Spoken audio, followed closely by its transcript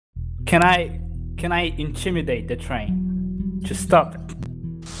Can I intimidate the train? Just stop it.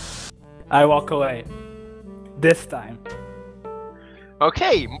 I walk away. This time.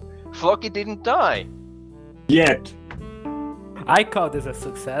 Okay, Floki didn't die. Yet. I call this a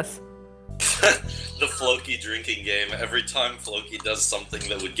success. The Floki drinking game. Every time Floki does something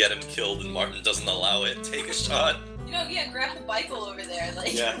that would get him killed and Martin doesn't allow it, take a shot. You know, yeah, grab the Bible over there,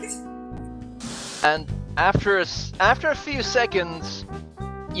 like. Yeah. And after a few seconds,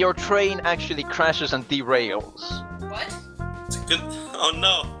 your train actually crashes and derails. What? It's a good. Oh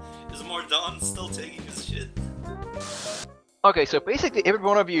no! Is Mordonne still taking his shit? Okay, so basically every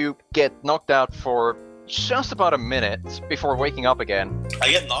one of you get knocked out for just about a minute before waking up again. I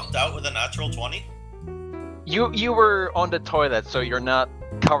get knocked out with a natural 20? You were on the toilet, so you're not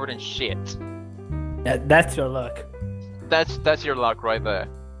covered in shit. That's your luck. That's your luck right there.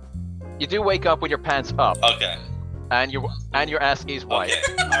 You do wake up with your pants up. Okay. And your ass is white.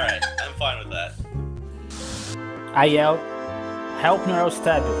 Okay, alright. I'm fine with that. I yell, help me or I'll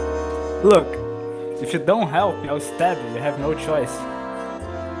stab you. Look, if you don't help me, I'll stab you. You have no choice.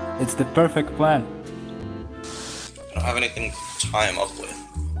 It's the perfect plan. I don't have anything to tie him up with.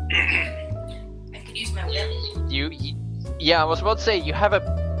 I could use my whip. Yeah, I was about to say, you have a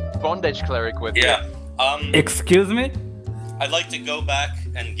bondage cleric with you. Yeah. Excuse me? I'd like to go back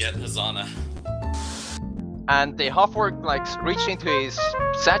and get Azanna. And the half-orc reaches into his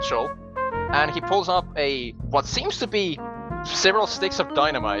satchel, and he pulls up what seems to be several sticks of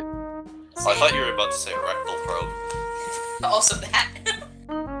dynamite. Oh, I thought you were about to say rectal probe. Also that.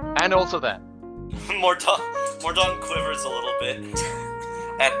 And also that. Mordonne quivers a little bit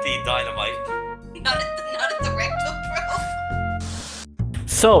at the dynamite. not at the rectal probe.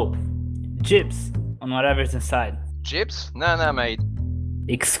 So, Jibs on whatever's inside. Chips? Nah, mate.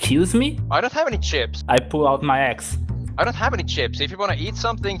 Excuse me? I don't have any chips. I pull out my axe. I don't have any chips. If you want to eat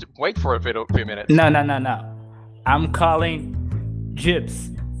something, wait for a few minutes. No. I'm calling Jibs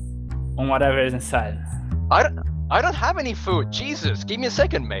on whatever is inside. I don't have any food. Jesus, give me a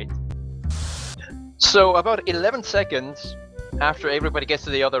second, mate. So about 11 seconds after everybody gets to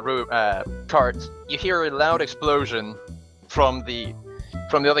the other room, cart, you hear a loud explosion from the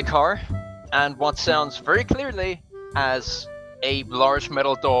other car, and what sounds very clearly as a large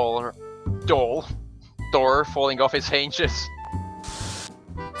metal door falling off its hinges.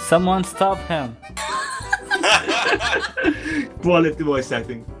 Someone stop him. Quality voice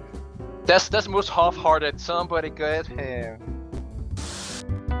acting. That's most half-hearted. Somebody get him.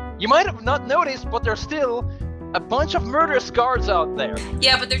 You might have not noticed, but there's still a bunch of murderous guards out there.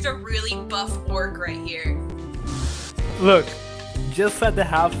 Yeah, but there's a really buff orc right here. Look, just let the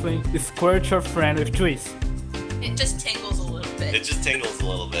halfling squirt your friend with trees. It just tingles a little bit. It just tingles a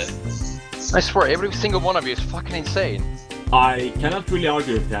little bit. I swear, every single one of you is fucking insane. I cannot really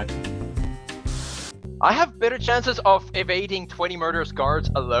argue with that. I have better chances of evading 20 murderous guards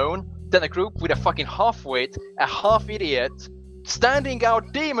alone than a group with a fucking half-wit, a half-idiot, standing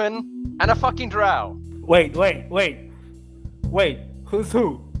out demon, and a fucking drow. Wait, who's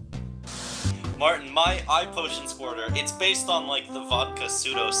who? Martin, my eye potion squirter, it's based on the vodka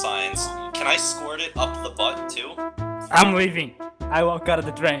pseudoscience. Can I squirt it up the butt too? I'm leaving. I walk out of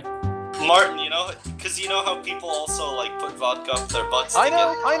the train. Martin, because you know how people also put vodka up their butts I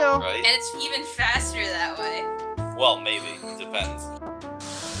know. right? And it's even faster that way. Well, maybe. Depends.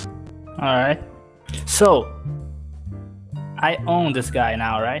 Alright. So, I own this guy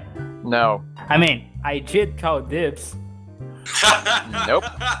now, right? No. I mean, I did call dibs. Nope.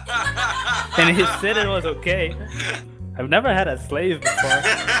 And he said it was okay. I've never had a slave before.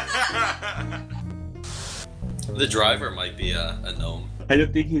 The driver might be a gnome. I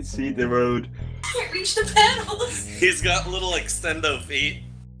don't think he'd see the road. Can't reach the pedals. He's got little extendo feet.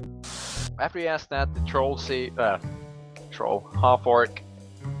 After you ask that, the half-orc.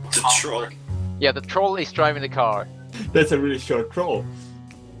 The troll. Yeah, the troll is driving the car. That's a really short troll.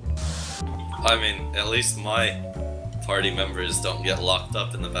 I mean, at least my party members don't get locked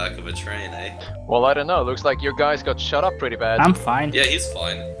up in the back of a train, eh? Well, I don't know. Looks like your guys got shut up pretty bad. I'm fine. Yeah, he's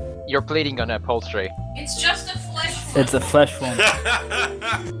fine. You're bleeding on upholstery. It's just a flesh wound. It's a flesh wound.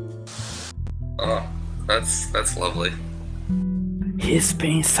 Oh, that's lovely. He's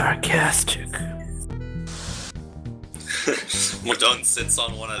being sarcastic. Mordonne sits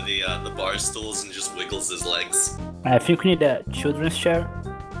on one of the bar stools and just wiggles his legs. I think we need a children's chair.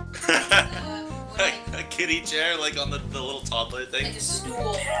 A kiddie chair, on the little toddler thing. Like a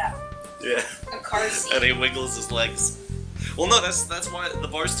stool. Yeah. A car seat. And he wiggles his legs. Well, no, that's why the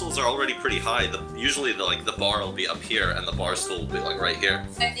bar stools are already pretty high. Usually the bar will be up here and the bar stool will be right here.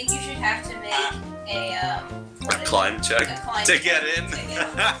 I think you should have to make a climb check a climb to check get in. to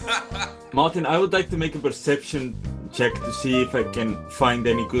get Martin, I would like to make a perception check to see if I can find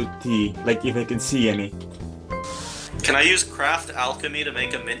any good tea, like if I can see any. Can I use craft alchemy to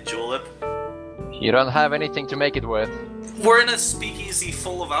make a mint julep? You don't have anything to make it with. We're in a speakeasy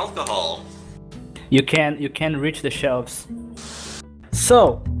full of alcohol. You can reach the shelves.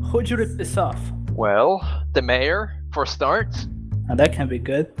 So, who'd you rip this off? Well, the mayor, for starts. Now that can be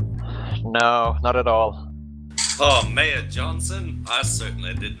good. No, not at all. Oh, Mayor Johnson? I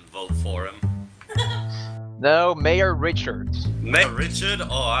certainly didn't vote for him. No, Mayor Richards. Mayor Richard?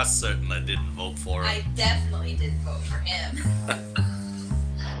 Oh, I certainly didn't vote for him. I definitely didn't vote for him.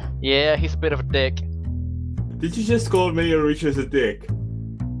 Yeah, he's a bit of a dick. Did you just call Mayor Richards a dick?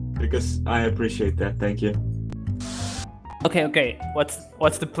 Because I appreciate that, thank you. Okay.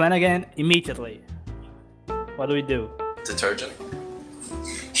 What's the plan again? Immediately. What do we do? Detergent?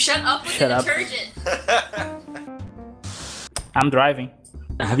 Shut up with Shut the up. detergent. I'm driving.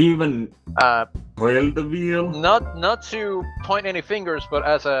 Have you even oiled the wheel? Not to point any fingers, but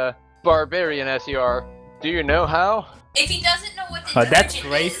as a barbarian as you are, do you know how? If he doesn't know what Oh, detergent that's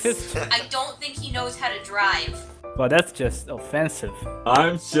is, racist. I don't think he knows how to drive. Well, that's just offensive.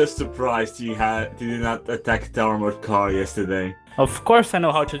 I'm just surprised you did not attack the armored car yesterday. Of course I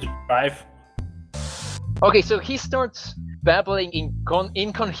know how to drive. Okay, so he starts babbling in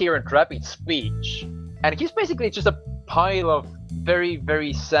incoherent rapid speech, and he's basically just a pile of very,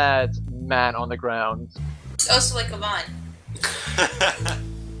 very sad man on the ground. It's also like a Vaughn.